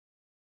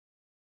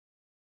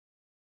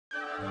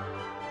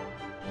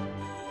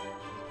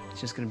It's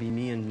just gonna be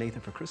me and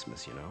Nathan for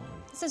Christmas, you know?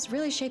 This is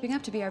really shaping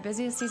up to be our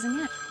busiest season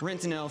yet.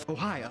 Renton Elf. Oh,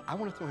 hi. I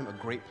want to throw him a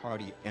great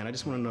party, and I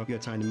just want to know if you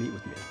have time to meet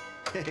with me.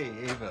 Hey,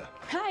 Ava.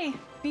 Hi.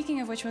 Speaking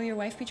of which, will your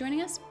wife be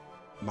joining us?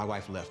 My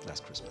wife left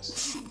last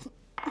Christmas.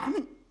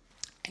 I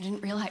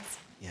didn't realize.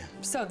 Yeah.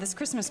 So, this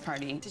Christmas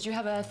party, did you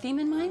have a theme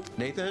in mind?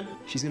 Nathan,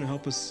 she's gonna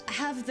help us.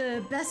 Have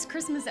the best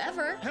Christmas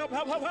ever. Help,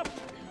 help, help, help!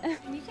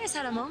 You guys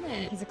had a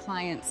moment. He's a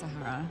client,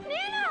 Sahara.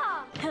 Nana!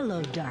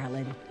 Hello,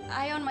 darling.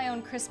 I own my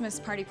own Christmas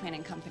party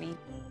planning company.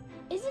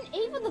 Isn't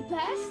Ava the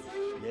best?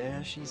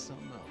 Yeah, she's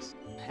something else.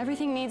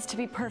 Everything needs to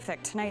be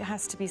perfect. Tonight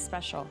has to be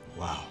special.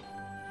 Wow,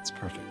 it's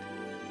perfect.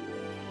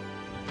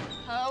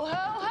 Ho,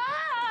 ho,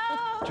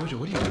 ho! Jojo,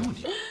 what are you doing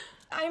here?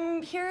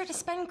 I'm here to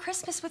spend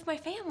Christmas with my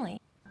family.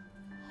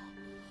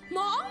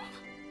 Mom?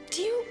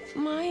 Do you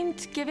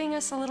mind giving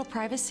us a little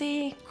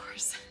privacy? Of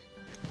course.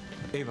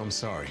 Ava, I'm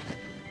sorry.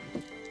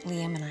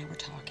 Liam and I were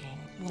talking.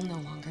 We'll no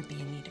longer be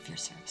in need of your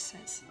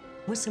services.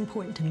 What's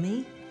important to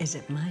me is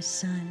that my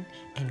son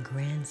and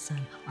grandson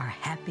are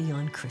happy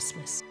on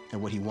Christmas.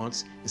 And what he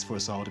wants is for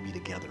us all to be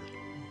together.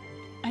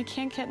 I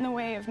can't get in the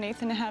way of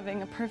Nathan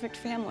having a perfect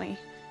family.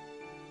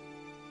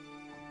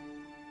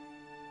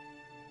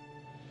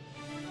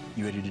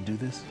 You ready to do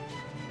this?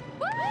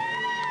 Woo!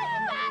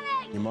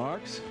 Your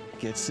marks,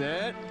 get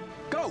set,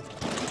 go!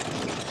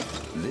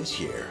 This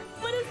year,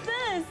 What is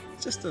this?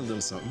 Just a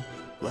little something.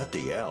 let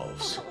the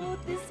elves Oh,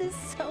 this is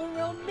so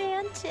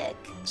romantic.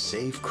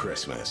 save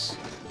Christmas.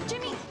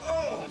 Jimmy!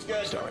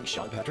 Starring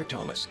Sean Patrick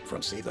Thomas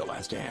from Save the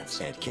Last Dance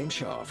and Kim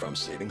Shaw from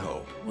Saving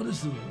Hope. What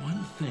is the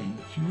one thing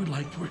you would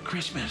like for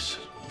Christmas?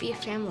 Be a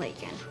family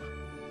again.